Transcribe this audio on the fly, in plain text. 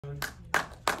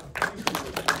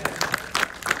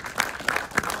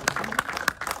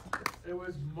It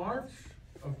was March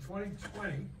of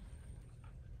 2020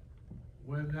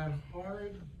 when that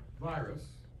horrid virus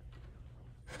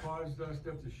caused us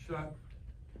to have to shut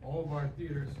all of our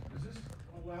theaters. Is this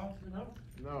loud enough?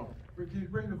 No. Can you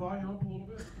bring the volume up a little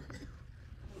bit?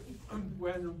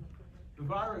 When the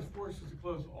virus forced us to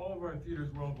close all of our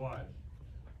theaters worldwide.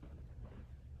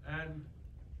 And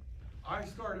I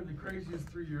started the craziest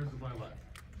 3 years of my life.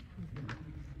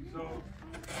 So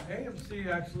AMC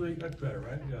actually, that's better,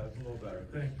 right? Yeah, it's a little better.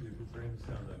 Thank you for bringing the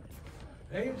sound up.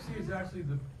 AMC is actually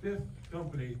the 5th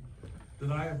company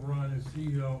that I have run as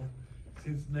CEO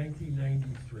since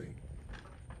 1993.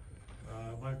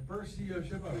 My first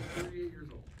CEOship, I was 38 years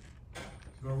old.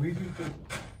 It's Norwegian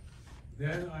business.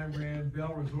 Then I ran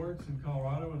Vail Resorts in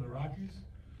Colorado and the Rockies,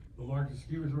 the largest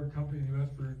ski resort company in the U.S.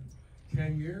 for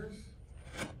 10 years.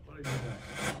 What did I do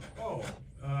next? Oh,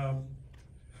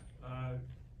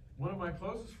 one of my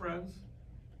closest friends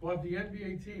bought the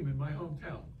NBA team in my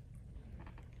hometown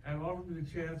and offered me the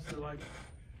chance to like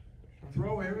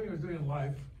throw everything I was doing in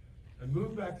life and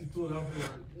move back to Philadelphia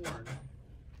where I was born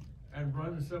and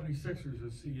run the 76ers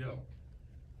as CEO.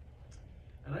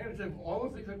 And I gotta tell you, all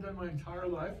the things I've done my entire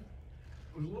life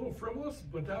was a little frivolous,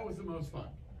 but that was the most fun.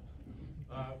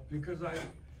 Because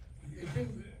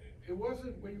it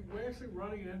wasn't, when you're actually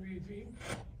running an NBA team,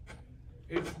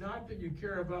 it's not that you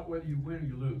care about whether you win or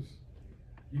you lose.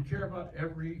 You care about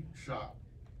every shot.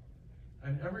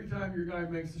 And every time your guy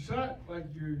makes a shot, like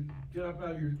you get up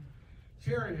out of your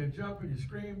chair and you jump and you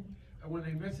scream, and when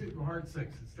they miss it, your heart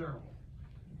sinks. It's terrible.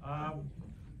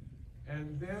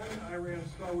 And then I ran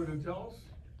Starwood Hotels,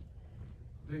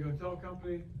 big hotel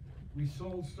company. We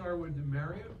sold Starwood to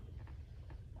Marriott,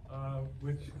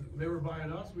 which they were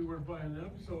buying us, we weren't buying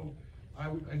them. So I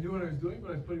knew what I was doing,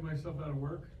 but I was putting myself out of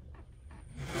work.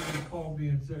 Somebody called me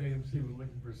and said AMC was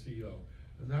looking for a CEO.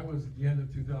 And that was at the end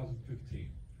of 2015.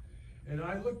 And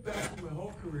I looked back at my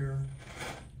whole career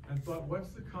and thought, what's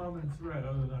the common thread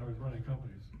other than I was running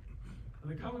companies?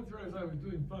 And the common thread is I was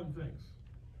doing fun things.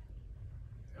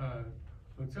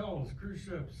 Hotels, cruise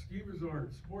ships, ski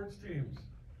resorts, sports teams.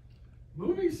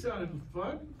 Movies sounded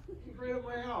fun, right up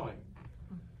my alley.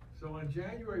 So on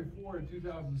January 4,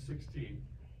 2016,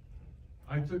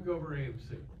 I took over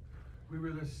AMC. We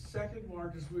were the 2nd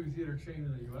largest movie theater chain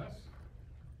in the US.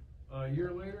 A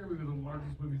year later, we were the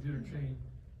largest movie theater chain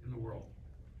in the world.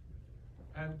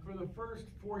 And for the first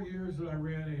 4 years that I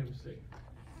ran AMC,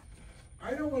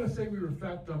 I don't want to say we were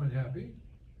fat, dumb, and happy,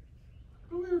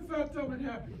 but we were fat, dumb, and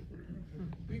happy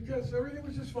because everything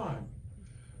was just fine.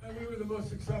 And we were the most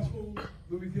successful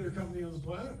movie theater company on the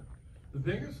planet. The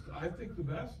biggest, I think the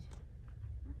best.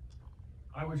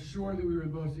 I was sure that we were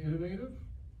the most innovative,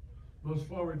 most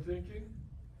forward thinking.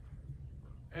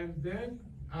 And then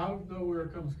out of nowhere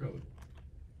comes COVID.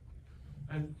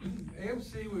 And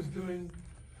AMC was doing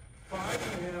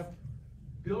 $5.5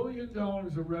 billion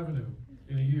of revenue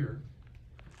in a year.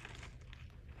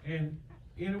 And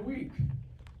in a week,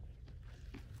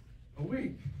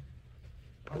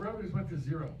 our revenues went to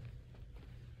zero.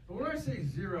 But when I say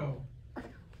zero,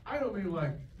 I don't mean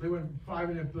like they went from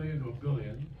 $5.5 billion to $1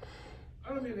 billion. I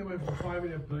don't mean they went from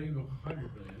 $5.5 billion to $100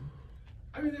 billion.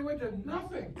 I mean they went to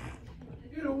nothing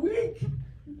in a week.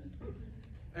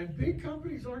 And big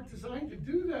companies aren't designed to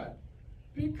do that.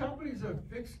 Big companies have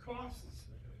fixed costs.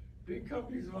 Big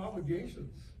companies have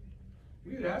obligations.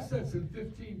 We had assets in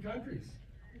 15 countries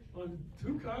on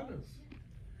 2 continents.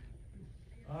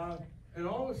 And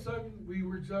all of a sudden, we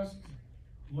were just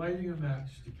lighting a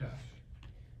match to cash.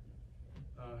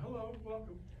 Hello,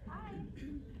 welcome. Hi.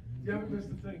 You haven't missed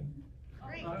a thing.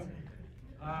 Great.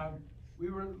 We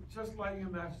were just lighting a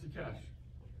match to cash.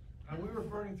 And we were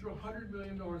burning through $100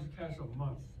 million of cash a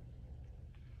month.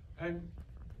 And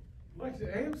like the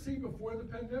AMC before the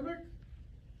pandemic,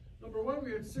 number one,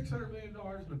 we had $600 million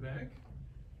in the bank.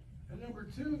 And number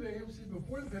two, the AMC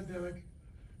before the pandemic,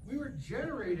 we were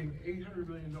generating $800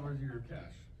 million a year of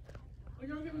cash. Like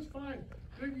everything was fine.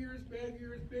 Good years, bad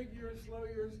years, big years, slow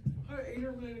years,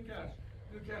 $800 million of cash,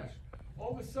 new cash.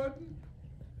 All of a sudden,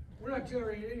 we're not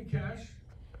generating any cash,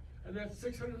 and that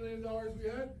 $600 million we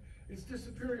had, it's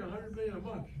disappearing $100 million a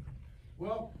month.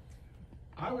 Well,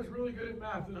 I was really good at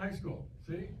math in high school,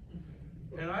 see?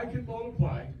 And I can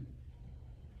multiply,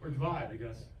 or divide, I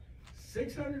guess,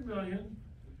 600 million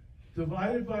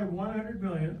divided by 100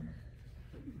 million,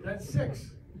 that's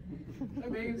 6.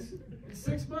 That means in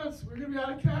 6 months, we're gonna be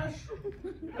out of cash.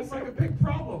 That's like a big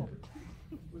problem.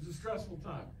 It was a stressful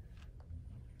time.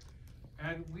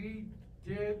 And we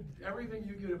did everything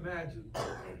you could imagine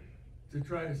to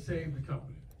try to save the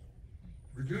company.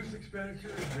 Reduce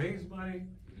expenditures, raise money,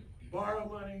 borrow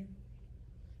money,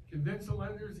 convince the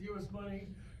lenders to give us money,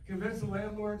 convince the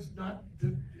landlords not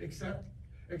to expect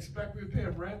we pay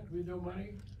them rent, we had no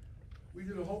money. We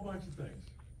did a whole bunch of things.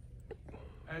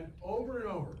 And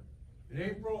over, in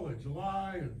April and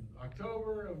July and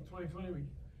October of 2020, we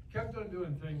kept on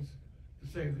doing things to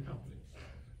save the company.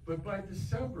 But by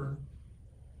December,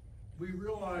 we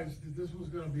realized that this was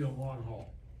going to be a long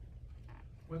haul.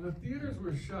 When the theaters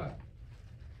were shut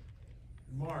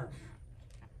in March,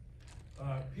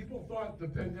 people thought the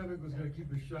pandemic was going to keep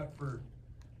us shut for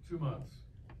 2 months.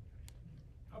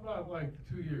 How about like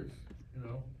 2 years, you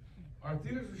know? Our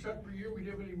theaters were shut for a year, we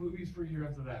didn't have any movies for a year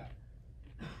after that.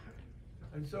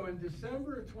 And so in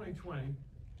December of 2020,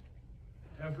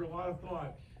 after a lot of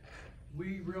thought,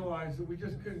 we realized that we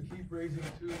just couldn't keep raising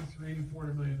 $200, $300,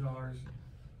 $400 million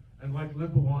and like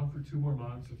limp along for 2 more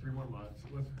months or 3 more months.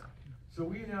 So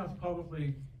we announced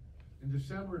publicly in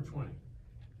December of 20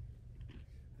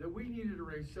 that we needed to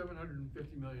raise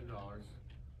 $750 million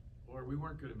or we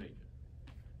weren't going to make it.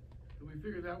 And we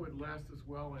figured that would last us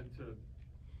well into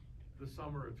the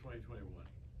summer of 2021.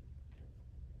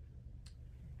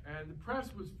 And the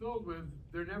press was filled with,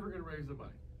 they're never going to raise the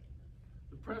money.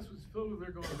 The press was filled with,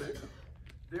 they're going big.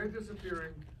 They're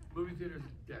disappearing, movie theaters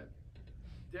dead.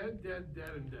 Dead, dead,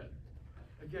 dead, and dead.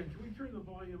 Again, can we turn the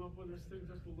volume up on this thing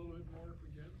just a little bit more if we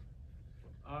can?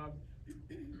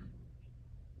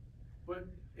 But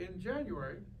in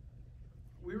January,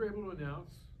 we were able to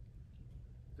announce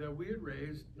that we had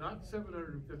raised not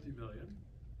 $750 million,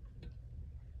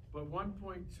 but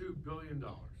 $1.2 billion.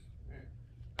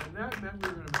 And that meant we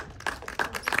were going to make it.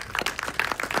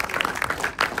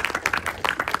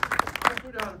 I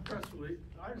put out a press release.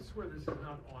 I swear this is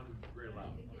not on very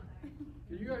loud.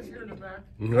 Can you guys hear in the back?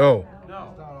 No. No.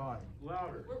 It's not on.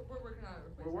 Louder. We're working on it.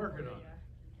 We're working on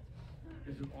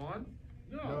it. Is it on?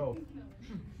 No. No.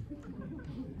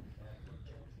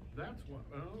 That's what.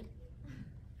 Oh.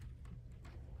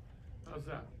 How's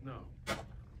that? No.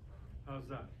 How's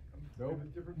that? Nope. A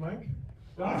different mic?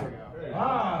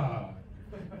 Ah.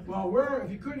 Well, if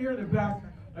you couldn't hear in the back,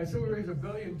 I said we raised $1.2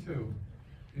 billion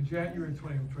in January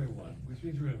 2021, which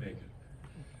means we're going to make it.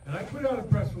 And I put out a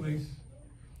press release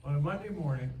on a Monday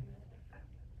morning,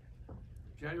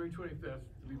 January 25th,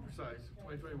 to be precise,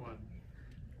 2021,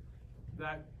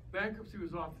 that bankruptcy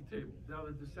was off the table. Now,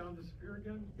 did the sound disappear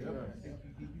again? Yep.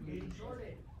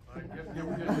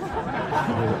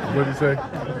 What did you say?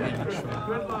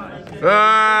 Good line.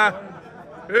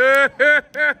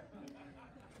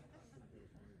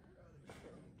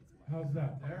 How's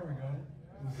that? There we go.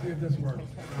 We'll see if this works.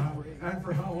 And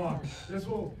for how long? This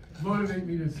will motivate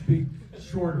me to speak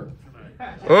shorter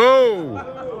tonight.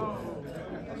 Oh!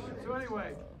 So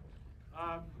anyway,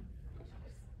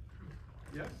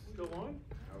 yes, still on?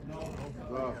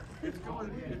 No. It's going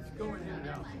in and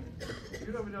out.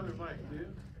 You have another mic, do you?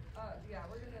 Yeah,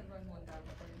 we're gonna run one down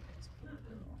for you.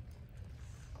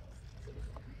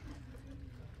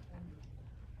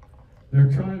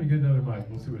 They're trying to get another mic.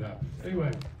 We'll see what happens.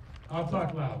 Anyway, I'll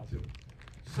talk loud too.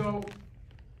 So,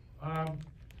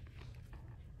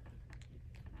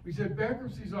 we said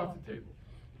bankruptcy's off the table.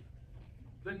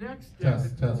 The next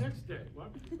day,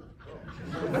 what?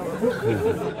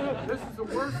 This is the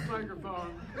worst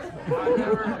microphone I've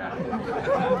ever had.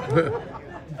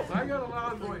 I got a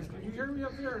loud voice. Can you hear me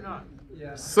up there or not?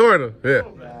 Yeah. Sort of, yeah.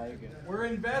 We're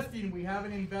investing. We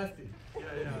haven't invested.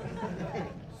 Yeah.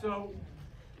 So,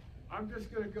 I'm just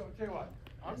going to go, tell you what,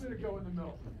 I'm going to go in the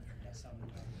middle.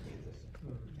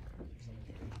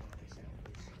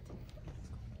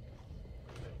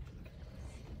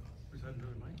 Is that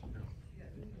another mic? No.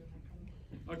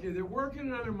 Okay, they're working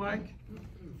another mic,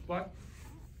 but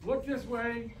look this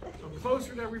way. I'm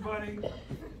closer to everybody.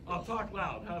 I'll talk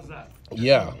loud. How's that?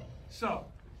 Yeah. So,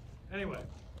 anyway.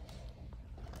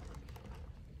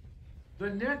 The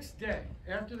next day,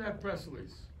 after that press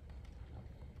release,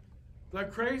 the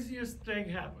craziest thing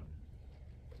happened.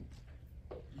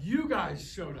 You guys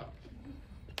showed up.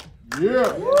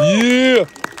 Yeah. Yeah.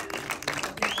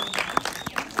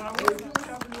 Now, what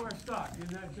happened to our stock in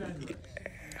that January?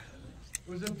 It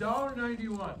was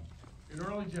 $1.91 in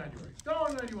early January.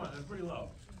 $1.91, that's pretty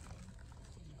low.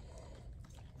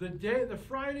 The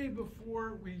Friday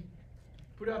before we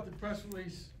put out the press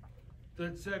release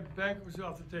that said bankruptcy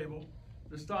off the table,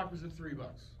 the stock was at $3.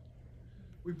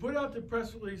 We put out the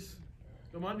press release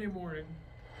the Monday morning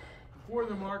before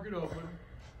the market opened.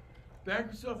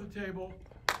 Bankruptcy off the table,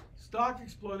 stock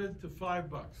exploded to $5.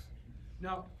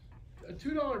 Now, a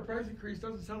 $2 price increase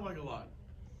doesn't sound like a lot,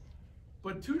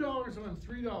 but $2 on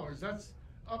 $3, that's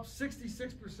up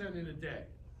 66% in a day.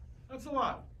 That's a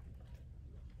lot.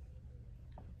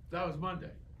 That was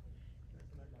Monday.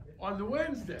 On the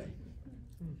Wednesday,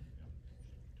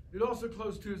 It also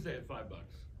closed Tuesday at $5.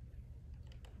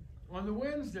 On the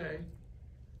Wednesday,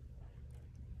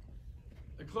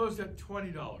 it closed at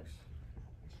 $20.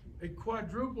 It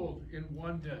quadrupled in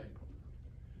one day.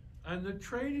 And the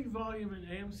trading volume in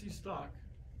AMC stock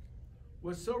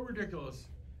was so ridiculous.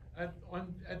 At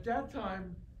that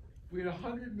time, we had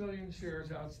 100 million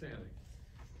shares outstanding.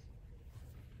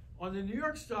 On the New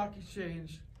York Stock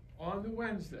Exchange on the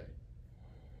Wednesday,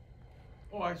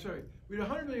 we had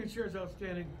 100 million shares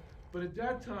outstanding, but at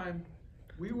that time,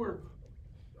 we were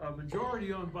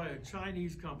majority owned by a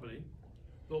Chinese company,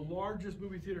 the largest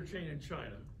movie theater chain in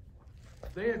China.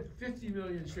 They had 50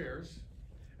 million shares,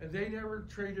 and they never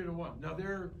traded a one. Now they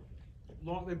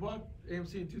bought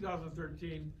AMC in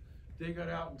 2013. They got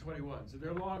out in 21, so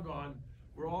they're long gone.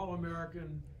 We're all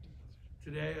American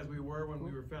today, as we were when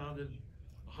we were founded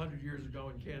 100 years ago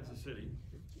in Kansas City.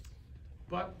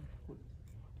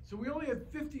 So we only had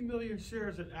 50 million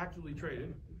shares that actively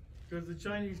traded, because the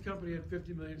Chinese company had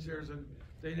 50 million shares and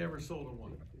they never sold a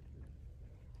one.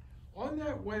 On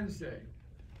that Wednesday,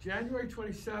 January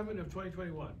 27 of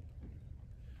 2021,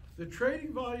 the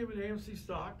trading volume in AMC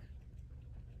stock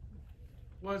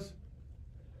was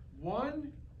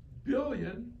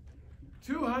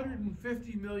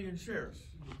 1,250,000,000 shares.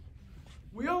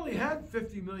 We only had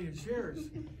 50 million shares.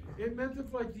 It meant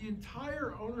that like the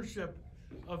entire ownership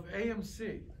of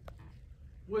AMC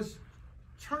was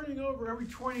turning over every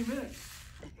 20 minutes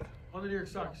on the New York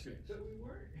Stock Exchange.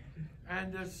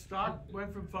 And the stock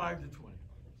went from 5 to 20.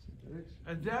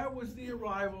 And that was the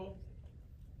arrival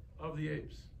of the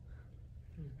Apes.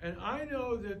 And I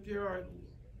know that there are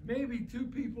maybe 2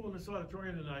 people in this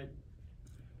auditorium tonight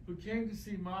who came to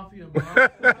see Mafia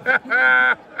Mamma. And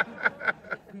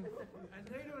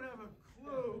they don't have a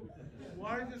clue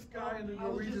why this guy in the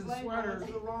Norwegian sweater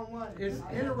is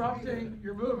interrupting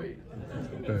your movie.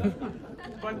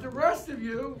 But the rest of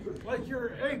you, like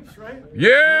you're apes, right?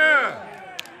 Yeah!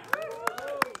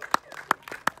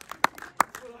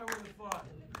 That's what I would have thought.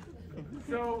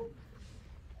 So,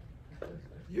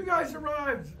 you guys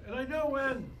arrived, and I know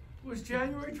when. It was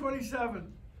January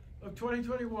 27th of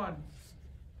 2021.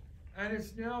 And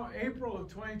it's now April of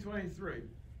 2023.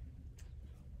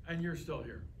 And you're still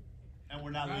here. And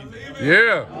we're not leaving.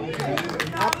 Yeah! And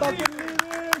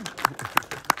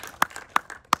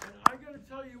I got to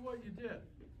tell you what you did,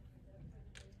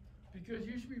 because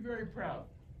you should be very proud.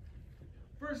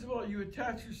 First of all, you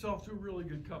attach yourself to a really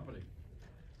good company.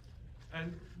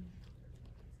 And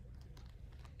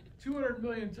 200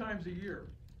 million times a year,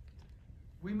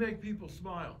 we make people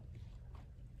smile.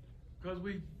 Because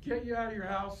we get you out of your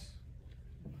house,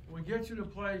 we get you to a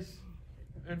place,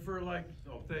 and for like,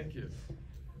 oh, thank you.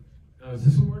 Is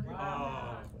this one working?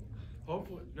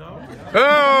 Hopefully, no?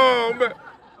 Oh, man.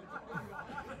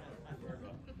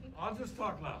 I'll just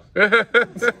talk loud. You can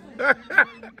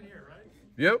hear, right?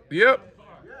 Yep. Yeah.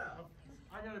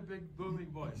 I got a big booming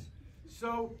voice.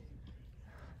 So,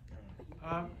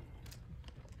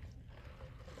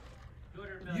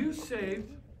 you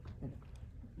saved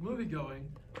moviegoing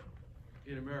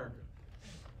in America.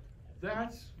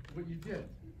 That's what you did.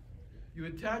 You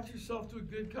attach yourself to a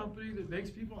good company that makes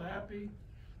people happy,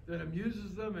 that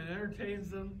amuses them and entertains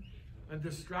them and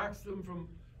distracts them from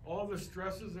all the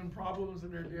stresses and problems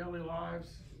in their daily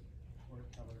lives.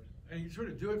 And you sort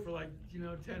of do it for like,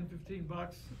 10, 15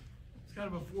 bucks. It's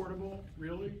kind of affordable,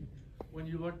 really, when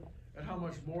you look at how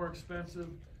much more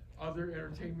expensive other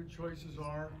entertainment choices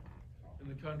are in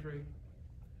the country.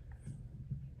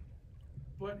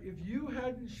 But if you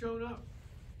hadn't shown up,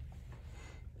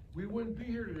 we wouldn't be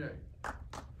here today.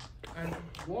 And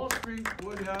Wall Street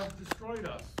would have destroyed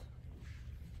us.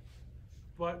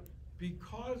 But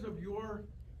because of your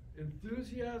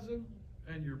enthusiasm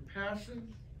and your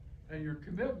passion and your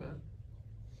commitment,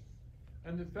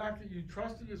 and the fact that you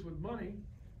trusted us with money,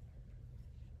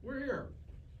 we're here.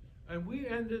 And we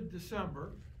ended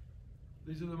December,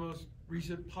 these are the most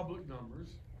recent public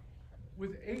numbers,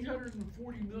 with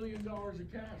 $840 million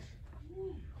of cash.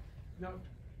 Now,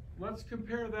 let's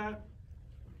compare that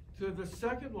to the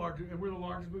second largest, and we're the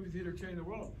largest movie theater chain in the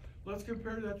world. Let's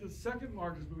compare that to the second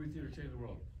largest movie theater chain in the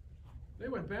world. They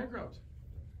went bankrupt.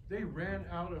 They ran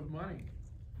out of money.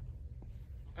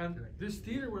 And this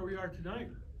theater where we are tonight,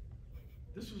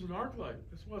 this was an ArcLight.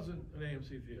 This wasn't an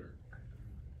AMC theater.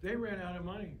 They ran out of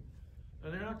money,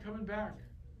 and they're not coming back.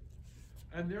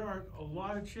 And there are a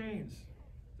lot of chains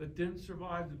that didn't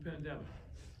survive the pandemic.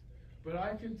 But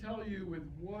I can tell you with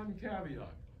one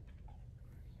caveat,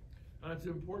 and it's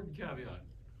an important caveat,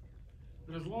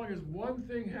 that as long as one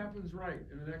thing happens right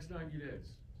in the next 90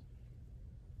 days,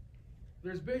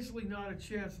 there's basically not a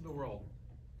chance in the world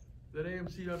that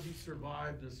AMC doesn't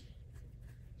survive this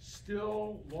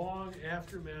still long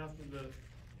aftermath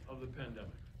of the pandemic.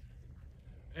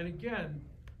 And again,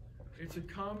 it's a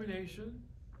combination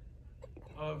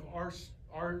of our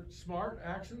smart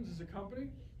actions as a company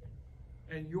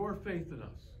and your faith in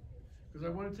us. Because I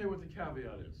want to tell you what the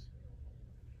caveat is.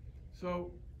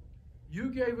 So, you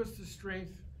gave us the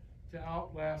strength to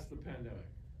outlast the pandemic.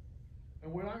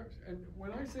 And when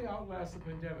I say outlast the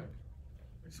pandemic,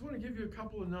 I just want to give you a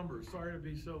couple of numbers. Sorry to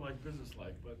be so like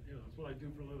businesslike, but you know, it's what I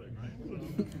do for a living,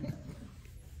 right?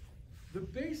 The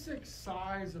basic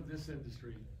size of this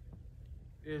industry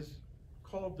is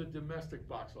called the domestic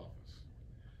box office.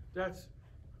 That's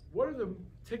what are the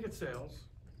ticket sales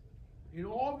in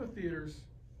all the theaters,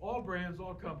 all brands,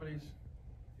 all companies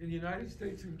in the United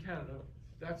States and Canada.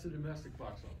 That's the domestic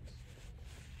box office.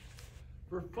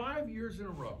 For 5 years in a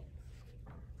row,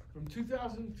 from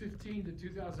 2015 to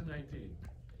 2019,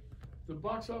 the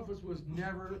box office was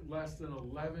never less than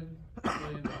 $11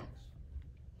 billion.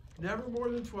 Never more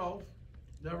than 12,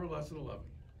 never less than 11.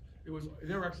 It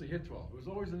never actually hit 12. It was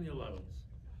always in the 11s.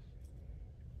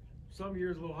 Some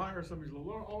years a little higher, some years a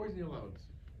little lower, always in the 11s.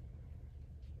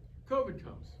 COVID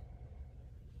comes.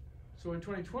 So in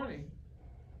 2020,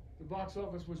 the box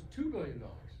office was $2 billion,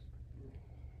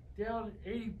 down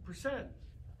 80%.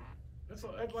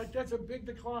 That's a big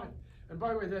decline. And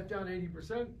by the way, that down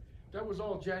 80%, that was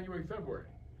all January, February.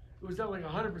 It was down like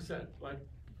 100%, like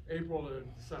April to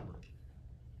December.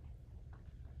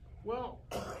 Well,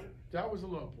 that was a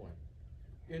low point.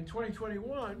 In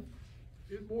 2021,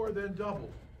 it more than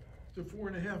doubled to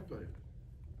 $4.5 billion.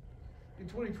 In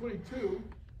 2022,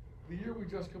 the year we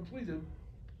just completed,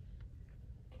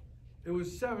 it was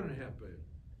 $7.5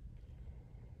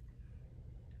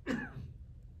 billion.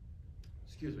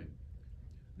 Excuse me.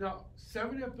 Now,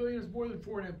 $7.5 billion is more than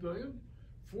 $4.5 billion.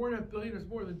 $4.5 billion is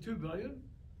more than $2 billion.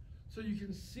 So you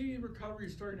can see recovery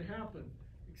is starting to happen.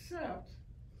 Except,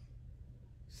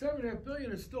 $7.5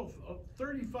 billion is still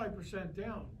 35%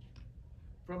 down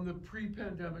from the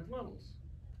pre-pandemic levels.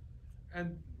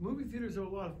 And movie theaters have a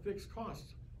lot of fixed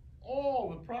costs. All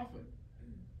the profit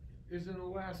is in the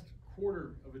last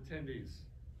quarter of attendees.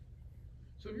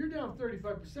 So if you're down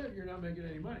 35%, you're not making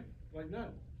any money, like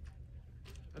none.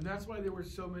 And that's why there were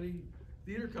so many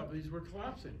theater companies were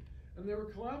collapsing. And they were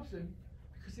collapsing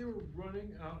because they were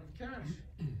running out of cash.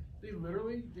 They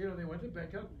literally, they went to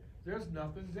bank up, there's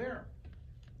nothing there.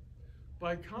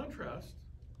 By contrast,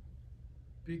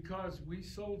 because we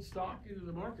sold stock into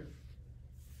the market,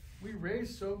 we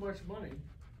raised so much money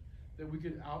that we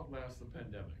could outlast the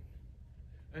pandemic.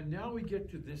 And now we get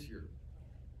to this year.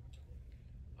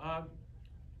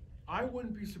 I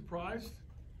wouldn't be surprised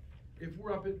if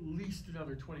we're up at least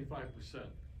another 25%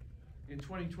 in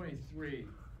 2023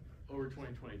 over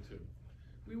 2022.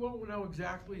 We won't know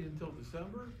exactly until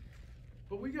December,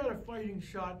 but we got a fighting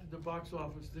shot that the box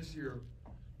office this year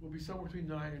will be somewhere between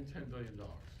 $9 and $10 billion,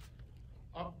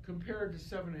 up compared to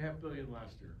 $7.5 billion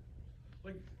last year.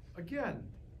 Like, again,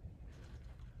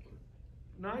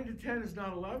 9 to 10 is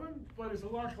not 11, but it's a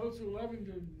lot closer to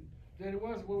 11 than it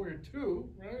was when we were at 2,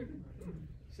 right?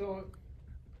 So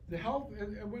the health,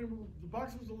 and when the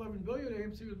box was 11 billion,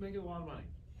 AMC was making a lot of money.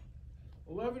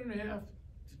 11.5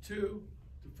 to 2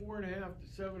 to 4.5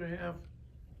 to 7.5.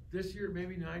 This year,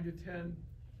 maybe 9 to 10.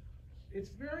 It's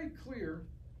very clear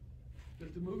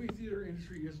that the movie theater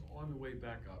industry is on the way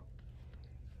back up.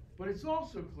 But it's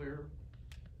also clear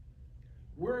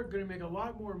we're going to make a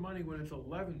lot more money when it's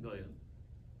 11 billion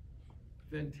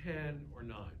than 10 or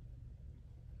 9.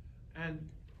 And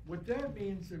what that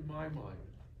means in my mind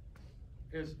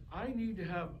is I need to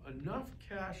have enough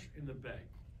cash in the bank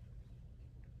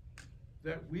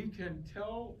that we can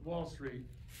tell Wall Street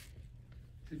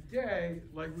today,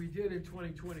 like we did in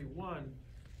 2021,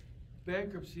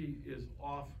 bankruptcy is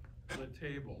off the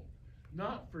table.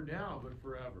 Not for now, but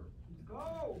forever.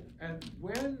 Go! And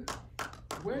when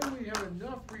we have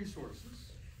enough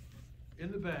resources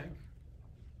in the bank,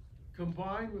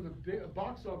 combined with a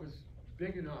box office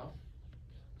big enough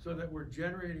so that we're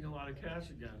generating a lot of cash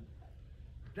again,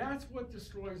 that's what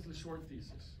destroys the short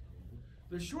thesis.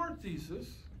 The short thesis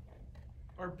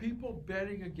are people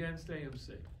betting against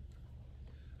AMC.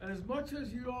 And as much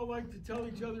as you all like to tell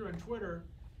each other on Twitter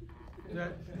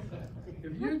that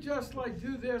if you just like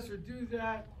do this or do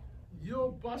that,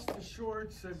 you'll bust the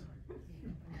shorts, and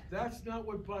that's not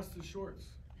what busts the shorts.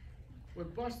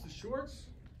 What busts the shorts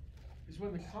is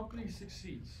when the company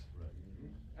succeeds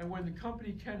and when the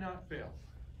company cannot fail.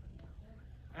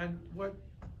 And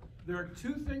there are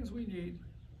two things we need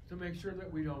to make sure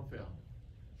that we don't fail.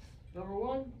 Number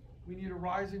one, we need a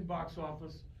rising box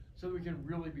office so that we can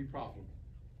really be profitable.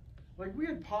 Like we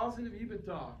had positive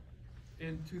EBITDA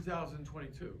in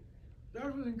 2022.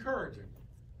 That was encouraging.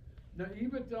 Now,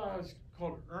 EBITDA is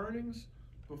called earnings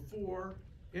before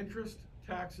interest,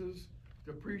 taxes,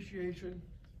 depreciation,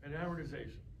 and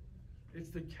amortization. It's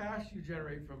the cash you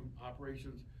generate from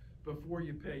operations before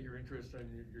you pay your interest and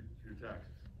your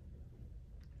taxes.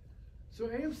 So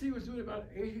AMC was doing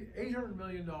about $800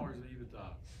 million in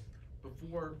EBITDA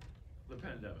before the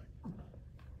pandemic.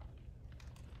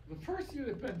 The first year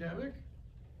of the pandemic,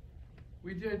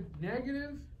 we did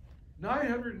negative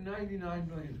 $999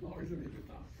 million in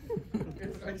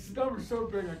EBITDA. It's numbers so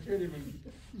big I can't even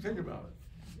think about it.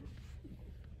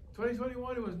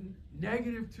 2021, it was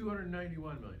negative $291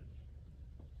 million.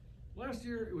 Last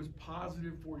year, it was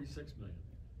positive $46 million.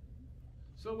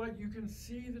 So like you can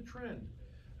see the trend.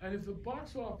 And if the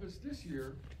box office this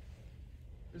year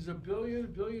is $1 billion,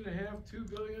 $1.5 billion, $2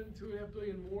 billion, $2.5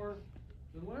 billion more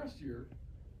than last year,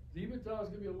 the EBITDA is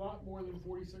going to be a lot more than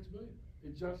 46 million.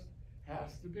 It just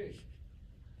has to be.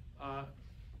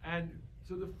 And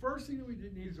so the first thing that we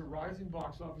need is a rising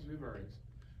box office with earnings.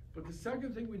 But the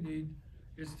second thing we need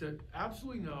is to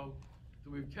absolutely know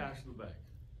that we have cash in the bank,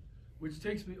 which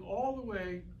takes me all the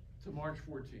way to March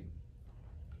 14.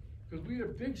 Because we had a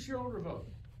big shareholder vote.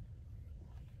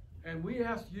 And we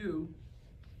asked you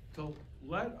to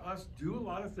let us do a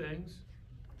lot of things,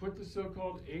 put the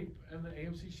so-called Ape and the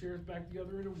AMC shares back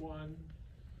together into one,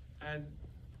 and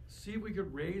see if we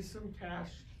could raise some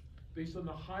cash based on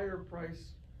the higher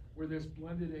price where this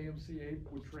blended AMC Ape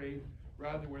would trade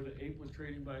rather than where the Ape was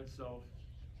trading by itself.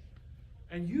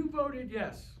 And you voted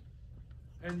yes.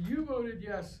 And you voted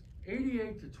yes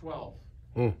 88-12.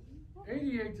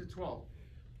 88-12.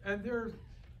 And there's,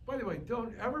 by the way,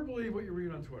 don't ever believe what you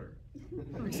read on Twitter.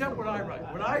 Except what I write.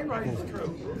 What I write is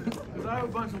true. Because I have a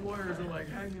bunch of lawyers that like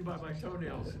hang me by my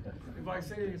toenails if I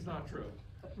say it's not true.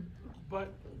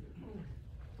 But,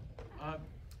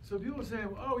 so people are saying,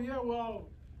 oh yeah, well,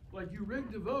 like you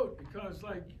rigged the vote because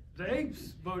like the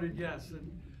Apes voted yes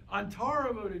and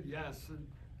Antara voted yes.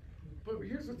 But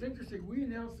here's what's interesting, we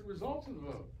announced the results of the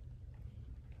vote.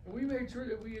 And we made sure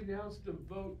that we announced the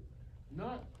vote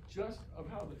not just of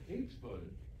how the Apes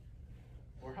voted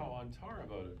or how Antara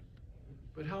voted,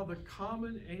 but how the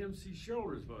common AMC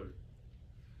shareholders voted.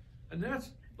 And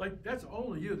that's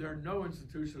only you. There are no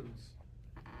institutions.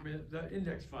 I mean, the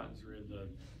index funds are in the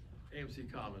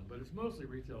AMC common, but it's mostly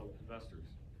retail investors.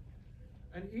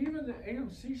 And even the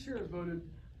AMC shares voted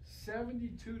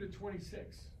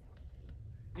 72-26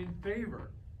 in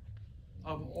favor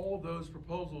of all those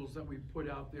proposals that we put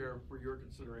out there for your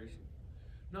consideration.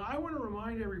 Now, I want to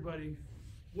remind everybody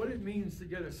what it means to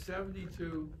get a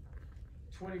 72-26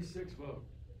 vote.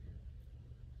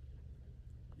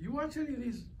 You watch any of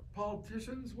these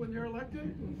politicians when they're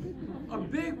elected? A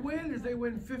big win is they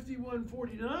win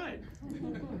 51-49.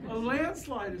 A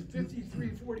landslide is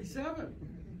 53-47.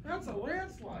 That's a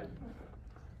landslide.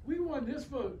 We won this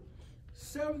vote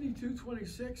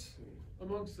 72-26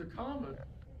 amongst the common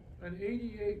and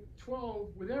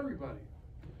 88-12 with everybody.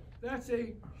 That's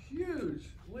a huge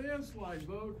landslide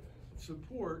vote of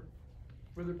support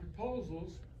for the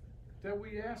proposals that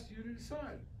we asked you to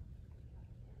decide.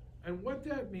 And what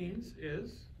that means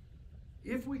is,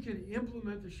 if we can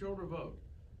implement the shareholder vote,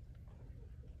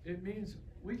 it means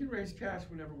we can raise cash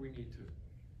whenever we need to.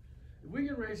 If we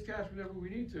can raise cash whenever we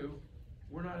need to,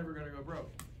 we're not ever gonna go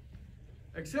broke.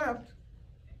 Except,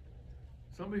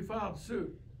 somebody filed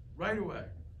suit right away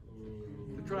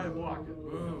to try to block it.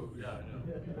 Ooh, yeah, I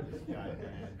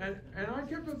know. And I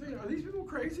kept on thinking, are these people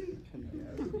crazy?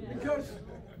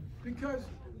 Because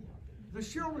the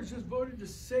shareholders just voted to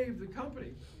save the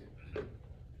company.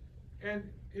 And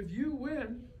if you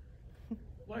win,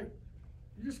 like,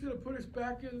 you're just gonna put us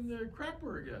back in the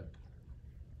crapper again.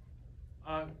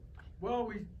 Well,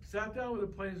 we sat down with the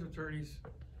plaintiff's attorneys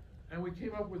and we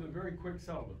came up with a very quick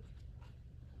settlement.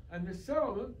 And this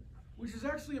settlement, which is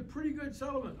actually a pretty good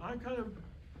settlement, I'm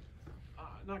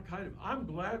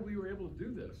glad we were able to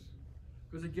do this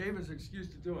because it gave us an excuse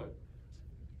to do it.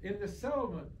 In the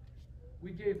settlement,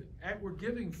 we're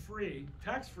giving free,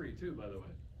 tax-free too, by the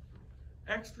way,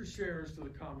 extra shares to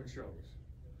the common shareholders.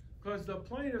 Because the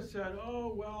plaintiff said,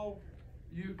 oh, well,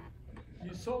 you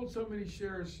sold so many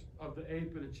shares of the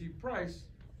Ape at a cheap price,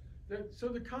 so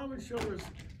the common shareholders,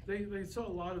 they saw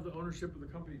a lot of the ownership of the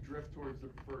company drift towards the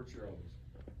preferred shareholders.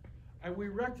 And we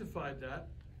rectified that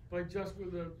by just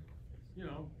with a,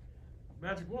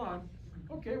 magic wand.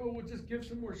 Okay, well, we'll just give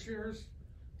some more shares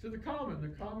to the common. The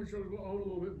common shareholders will own a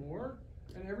little bit more,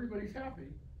 and everybody's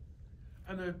happy.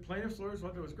 And the plaintiff's lawyers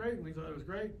thought that was great, and we thought it was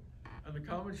great. And the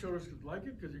common shareholders could like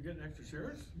it because you're getting extra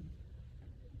shares.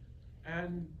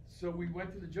 And so we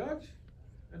went to the judge,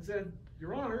 and said,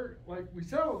 Your Honor, like, we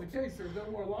settled the case, there's no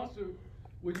more lawsuit,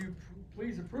 would you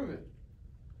please approve it?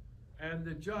 And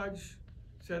the judge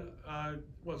said,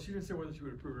 well, she didn't say whether she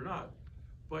would approve it or not,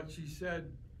 but she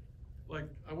said, like,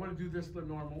 I want to do this the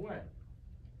normal way.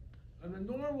 And the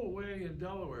normal way in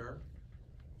Delaware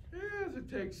is it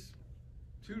takes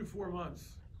 2 to 4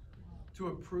 months to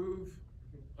approve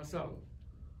a settlement.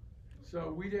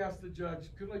 So we'd ask the judge,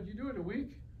 could like you do it in a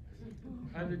week?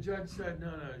 And the judge said,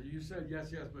 no, you said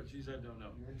yes, but she said no.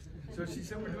 So she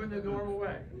said, we're doing the normal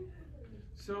way.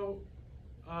 So,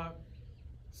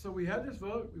 so we had this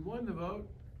vote, we won the vote,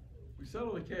 we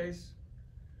settled the case,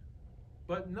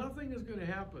 but nothing is gonna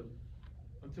happen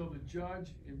until the judge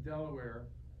in Delaware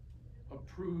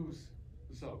approves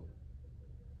the settlement,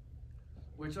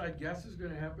 which I guess is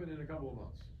gonna happen in a couple of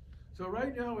months. So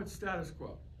right now it's status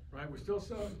quo, right? We're still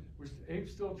selling,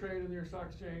 Apes still trade in the New York Stock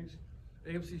Exchange.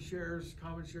 AMC shares,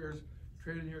 common shares,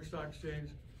 trade in the New York Stock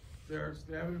Exchange. They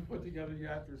haven't been put together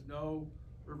yet. There's no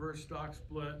reverse stock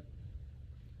split.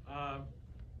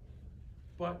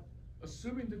 But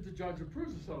assuming that the judge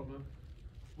approves the settlement,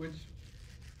 which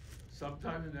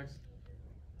sometime in the next,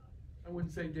 I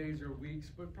wouldn't say days or weeks,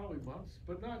 but probably months,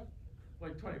 but not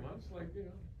like 20 months, like,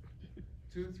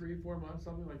 2, 3, 4 months,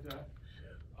 something like that.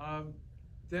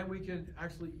 Then we can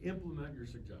actually implement your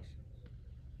suggestions.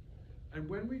 And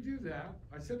when we do that,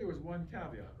 I said there was one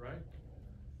caveat, right?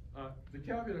 The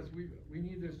caveat is we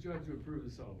need this judge to approve the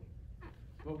settlement.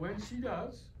 But when she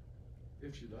does,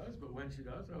 if she does, but when she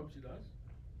does, I hope she does,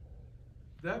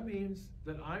 that means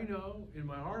that I know in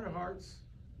my heart of hearts,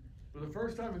 for the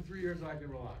first time in 3 years, I can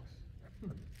relax.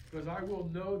 Because I will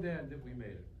know then that we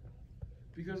made it.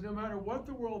 Because no matter what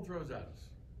the world throws at us,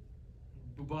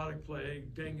 bubonic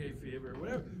plague, dengue fever,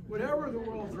 whatever the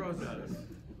world throws at us,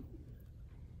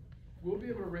 we'll be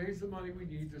able to raise the money we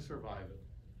need to survive it.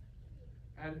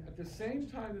 And at the same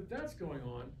time that that's going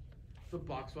on, the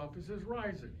box office is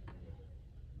rising.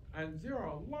 And there are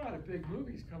a lot of big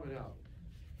movies coming out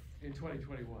in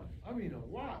 2021. I mean,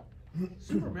 a lot.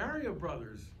 Super Mario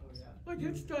Brothers. Oh, yeah. Like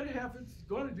it's going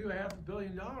to do $500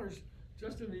 million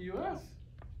just in the US.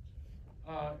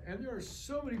 And there are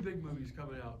so many big movies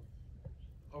coming out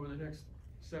over the next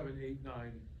 7, 8,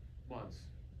 9 months.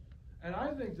 And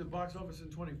I think the box office in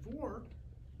 24,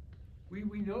 we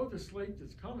know the slate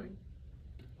that's coming.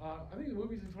 I think the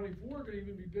movies in 24 are going to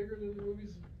even be bigger than the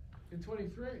movies in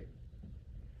 23.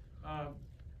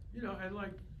 And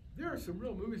like, there are some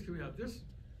real movies coming out. This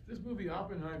movie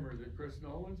Oppenheimer that Chris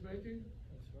Nolan's making,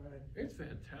 That's right. it's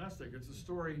fantastic. It's a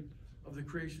story of the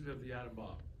creation of the atom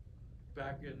bomb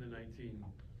back in the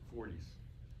 1940s.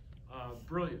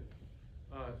 Brilliant.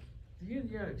 The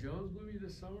Indiana Jones movie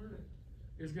this summer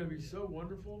is going to be so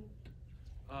wonderful.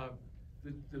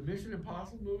 The Mission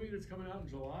Impossible movie that's coming out in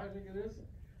July, I think it is,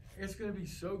 it's going to be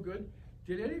so good.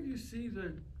 Did any of you see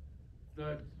the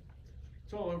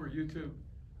it's all over YouTube,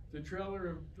 the trailer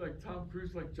of like Tom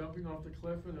Cruise like jumping off the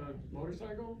cliff in a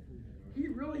motorcycle? He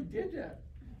really did that.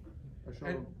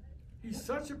 And he's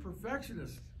such a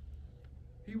perfectionist.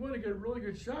 He wanted to get a really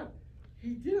good shot.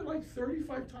 He did it like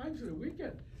 35 times in a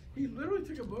weekend. He literally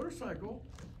took a motorcycle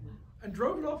and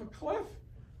drove it off a cliff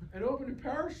and opened a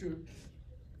parachute.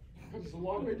 It's a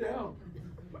long way down.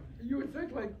 You would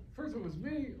think, like, first if it was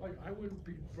me, like, I wouldn't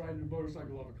be riding a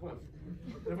motorcycle off a cliff.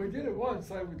 And if I did it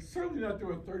once, I would certainly not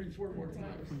do it 34 more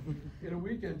times in a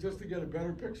weekend just to get a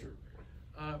better picture.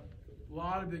 A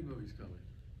lot of big movies coming.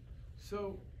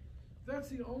 So that's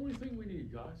the only thing we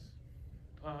need, guys.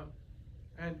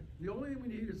 And the only thing we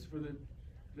need is for the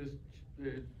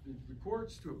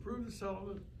courts to approve the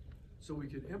settlement so we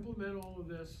can implement all of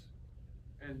this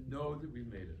and know that we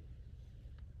made it.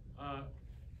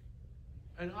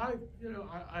 And I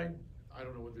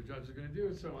don't know what the judge is going to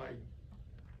do, so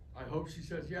I hope she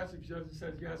says yes. If she doesn't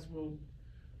say yes, we'll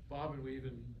bob and weave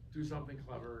and do something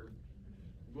clever.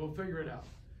 We'll figure it out.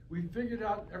 We've figured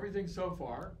out everything so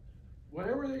far.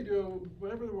 Whatever they do,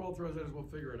 whatever the world throws at us, we'll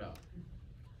figure it out.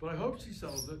 But I hope she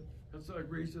settles it, and so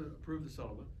agrees to approve the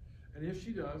settlement. And if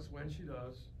she does, when she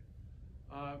does,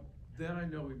 then I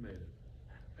know we've made it.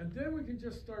 And then we can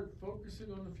just start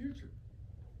focusing on the future.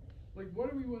 Like,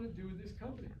 what do we want to do with this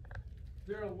company?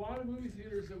 There are a lot of movie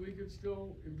theaters that we could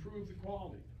still improve the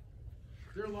quality.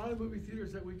 There are a lot of movie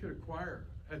theaters that we could acquire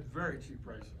at very cheap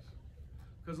prices.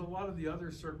 Because a lot of the other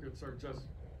circuits are just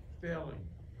failing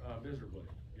miserably,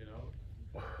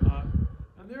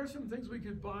 And there are some things we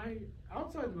could buy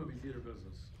outside the movie theater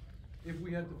business if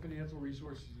we had the financial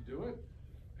resources to do it.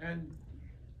 And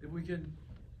if we can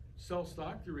sell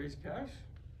stock to raise cash,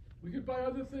 we could buy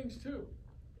other things too.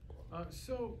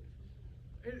 So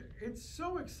it's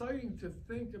so exciting to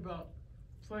think about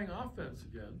playing offense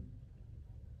again,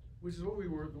 which is what we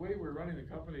were, the way we were running the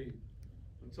company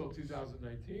until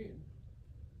 2019.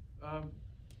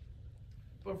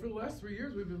 But for the last 3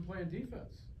 years, we've been playing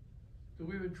defense. So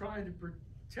we've been trying to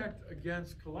protect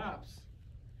against collapse,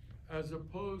 as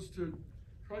opposed to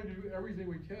trying to do everything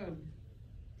we can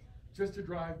just to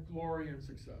drive glory and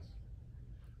success.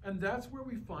 And that's where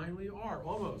we finally are,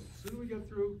 almost. As soon as we get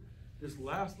through this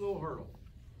last little hurdle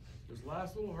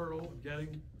of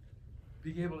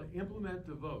being able to implement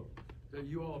the vote that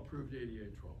you all approved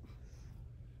 8812.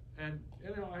 And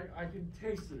you know, I can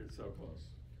taste that it's so close.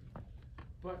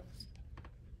 But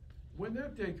when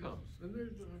that day comes, and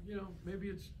there's, you know, maybe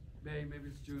it's May, maybe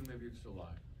it's June, maybe it's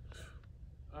July,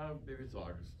 maybe it's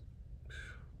August.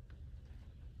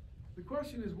 The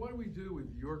question is, what do we do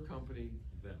with your company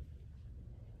then?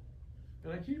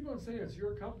 And I keep on saying it's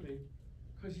your company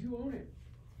because you own it.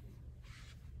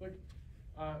 Like,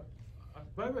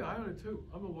 by the way, I own it too.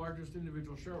 I'm the largest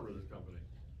individual shareholder of this company.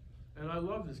 And I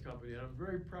love this company, and I'm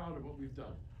very proud of what we've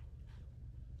done.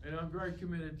 And I'm very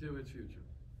committed to its future.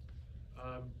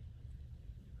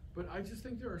 But I just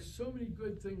think there are so many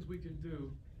good things we can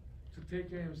do to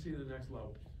take AMC to the next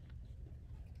level.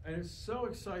 And it's so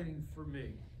exciting for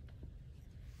me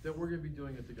that we're gonna be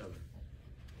doing it together.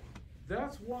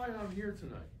 That's why I'm here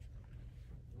tonight.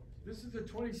 This is the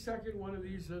 22nd one of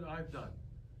these that I've done.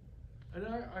 And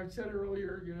I said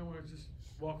earlier, you know, when I was just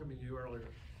welcoming you earlier,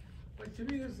 like, to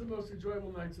me, this is the most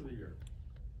enjoyable nights of the year.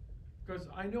 Because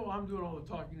I know I'm doing all the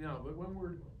talking now, but when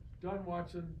we're done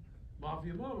watching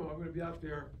Mafia Mamma, I'm gonna be out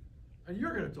there and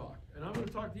you're gonna talk. And I'm gonna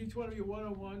talk to each one of you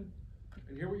one-on-one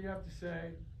and hear what you have to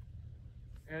say.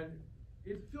 And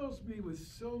it fills me with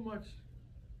so much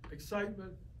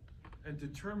excitement and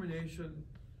determination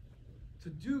to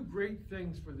do great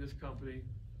things for this company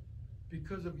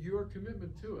because of your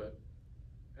commitment to it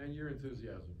and your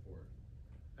enthusiasm for it.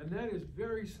 And that is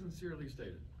very sincerely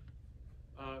stated.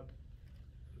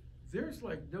 There's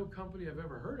like no company I've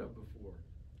ever heard of before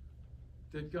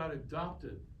that got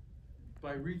adopted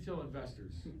by retail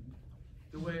investors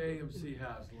the way AMC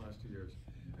has in the last 2 years.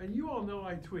 And you all know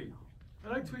I tweet.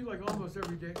 And I tweet like almost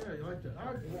every day. Yeah, you like that?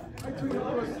 I tweet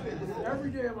almost every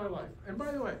day of my life. And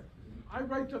by the way, I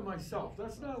write them myself.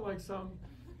 That's not like some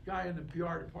guy in the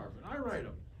PR department. I write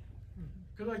them.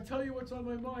 Because I tell you what's on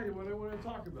my mind and what I want to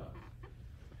talk about.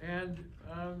 And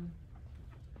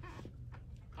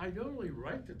I don't only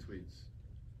write the tweets,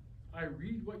 I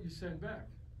read what you send back.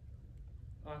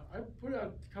 I put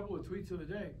out a couple of tweets the other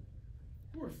day.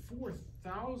 There were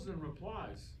 4,000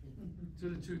 replies to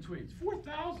the 2 tweets.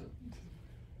 4,000!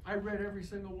 I read every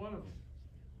single one of them.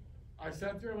 I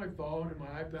sat there on my phone and my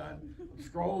iPad,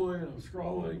 I'm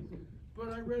scrolling, but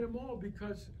I read them all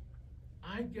because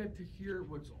I get to hear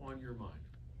what's on your mind.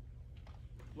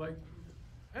 Like,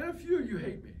 and a few of you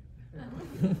hate me.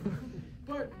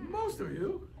 But most of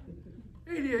you,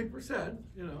 88%,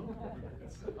 you know,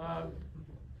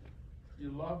 you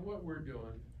love what we're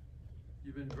doing.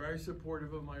 You've been very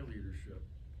supportive of my leadership.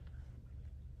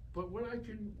 But what I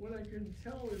can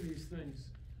tell in these things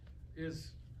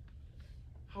is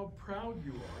how proud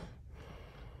you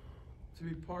are to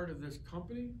be part of this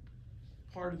company,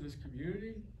 part of this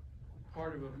community,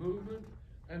 part of a movement.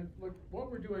 And look,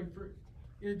 what we're doing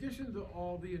in addition to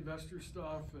all the investor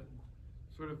stuff and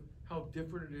sort of how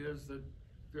different it is that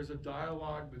there's a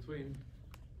dialogue between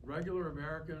regular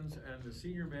Americans and the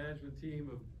senior management team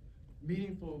of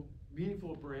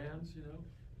meaningful brands, you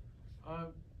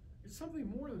know. It's something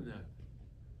more than that.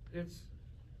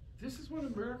 This is what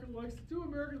America likes to do.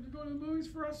 Americans have been going to the movies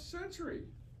for a century.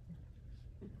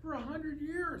 For 100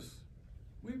 years.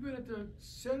 We've been at the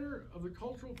center of the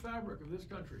cultural fabric of this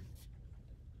country.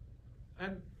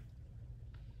 And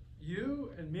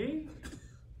you and me,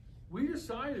 we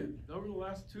decided over the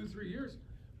last 2-3 years,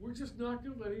 we're just not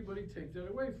going to let anybody take that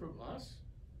away from us,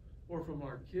 or from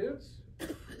our kids,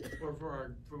 or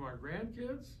from our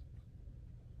grandkids.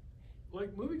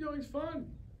 Like, moviegoing's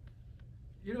fun.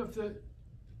 You know,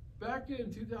 back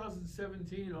in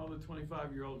 2017, all the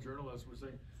 25-year-old journalists were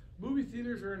saying, movie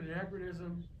theaters are an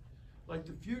anachronism. Like,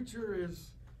 the future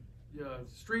is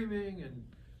streaming, and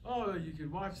oh, you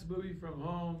can watch the movie from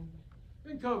home.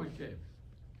 Then COVID came.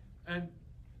 And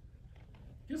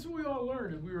guess what we all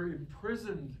learned? Is we were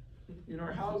imprisoned in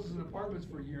our houses and apartments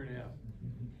for a year and a half.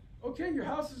 Okay, your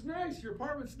house is nice, your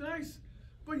apartment's nice,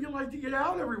 but you like to get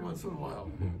out every once in a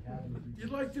while. You'd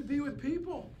like to be with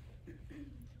people.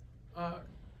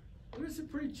 And it's a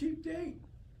pretty cheap date,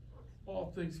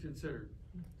 all things considered,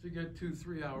 to get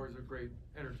 2-3 hours of great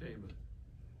entertainment.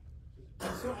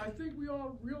 And so I think we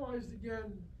all realized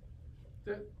again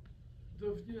that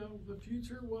the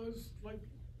future was like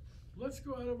Let's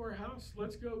go out of our house.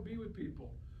 Let's go be with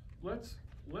people. Let's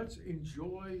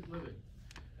enjoy living.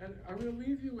 And I'm going to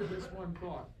leave you with this one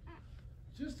thought,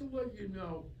 just to let you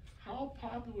know how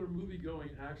popular moviegoing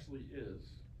actually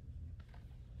is.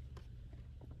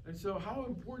 And so how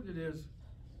important it is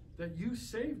that you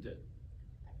saved it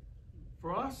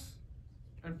for us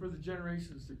and for the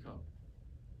generations to come.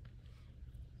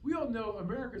 We all know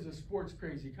America's a sports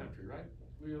crazy country, right?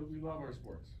 We love our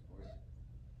sports.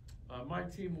 My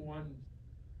team won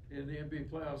in the NBA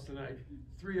playoffs tonight,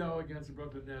 3-0 against the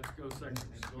Brooklyn Nets. Go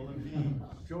Sixers.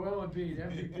 Joel Embiid,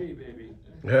 MVP, baby.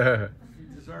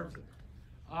 He deserves it.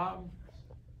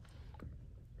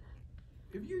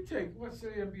 If you take, let's say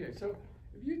NBA, so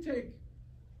if you take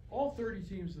all 30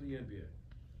 teams in the NBA,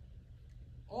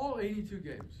 all 82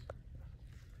 games,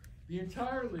 the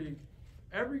entire league,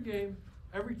 every game,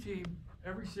 every team,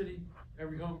 every city,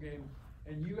 every home game,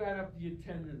 and you add up the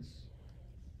attendance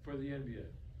for the NBA,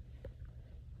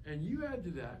 and you add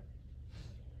to that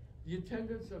the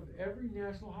attendance of every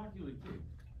National Hockey League team,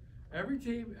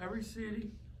 every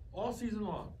city, all season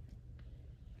long.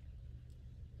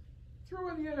 Throw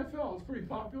in the NFL, it's pretty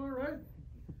popular, right?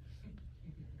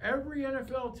 Every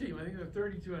NFL team, I think there are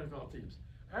 32 NFL teams,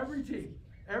 every team,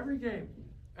 every game,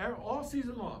 all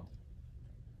season long.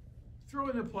 Throw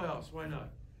in the playoffs, why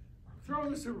not? Throw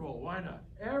in the Super Bowl, why not?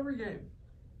 Every game.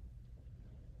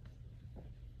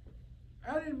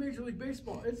 Add in Major League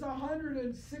Baseball, it's a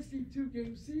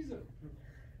 162-game season.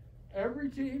 Every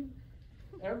team,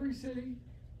 every city,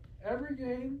 every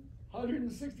game,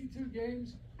 162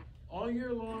 games, all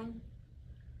year long.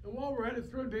 And while we're at it,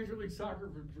 throw in Major League Soccer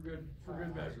for good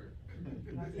measure.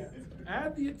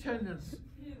 Add the attendance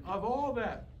of all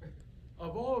that,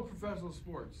 of all of professional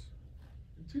sports.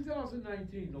 In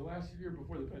 2019, the last year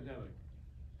before the pandemic,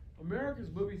 America's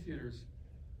movie theaters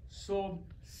sold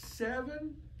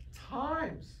 7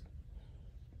 times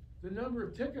the number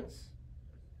of tickets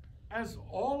as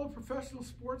all of professional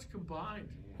sports combined.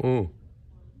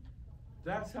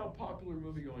 That's how popular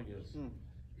moviegoing is.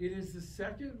 It is the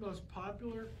second most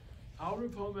popular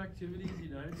out-of-home activity in the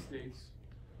United States,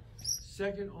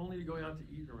 second only to going out to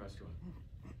eat in a restaurant.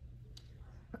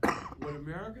 What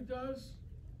America does,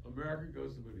 America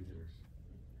goes to movie theaters.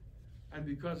 And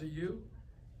because of you,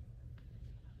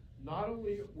 not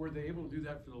only were they able to do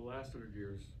that for the last 100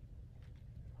 years,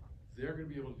 they're going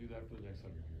to be able to do that for the next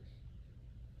 100 years.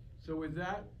 So with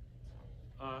that,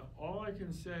 all I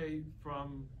can say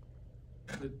from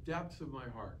the depths of my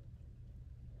heart,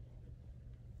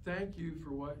 thank you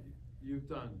for what you've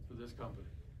done for this company.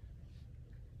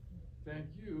 Thank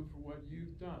you for what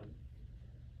you've done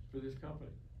for this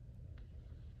company.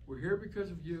 We're here because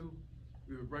of you.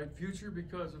 We have a bright future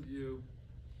because of you.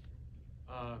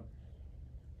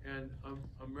 And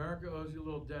America owes you a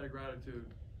little debt of gratitude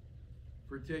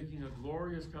for taking a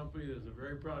glorious company that has a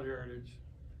very proud heritage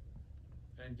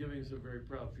and giving us a very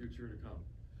proud future to come.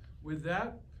 With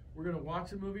that, we're going to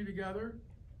watch a movie together.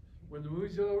 When the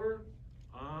movie's over,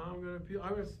 I'm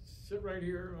gonna sit right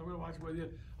here. I'm gonna watch it with you.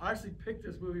 I actually picked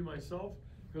this movie myself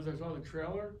because I saw the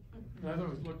trailer and I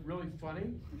thought it looked really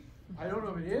funny. I don't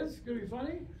know if it is gonna be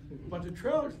funny, but the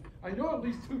trailers, I know at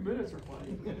least 2 minutes are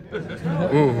funny. The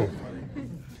trailers are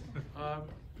funny.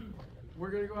 We're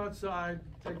gonna go outside,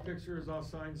 take pictures, I'll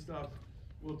sign stuff,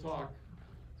 we'll talk.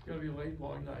 It's gonna be a late,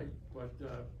 long night, but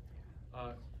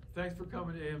thanks for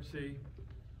coming to AMC.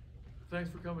 Thanks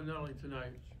for coming not only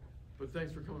tonight, but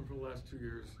thanks for coming for the last 2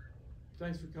 years.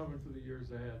 Thanks for coming for the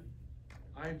years ahead.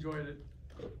 I enjoyed it.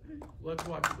 Let's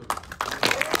watch the movie.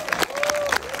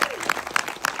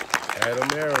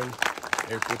 Aron,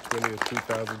 April 20th,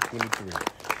 2023.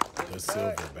 The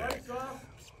Silverback. Lights off.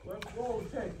 Let's roll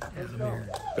the tape. Let's go.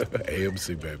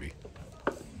 AMC, baby.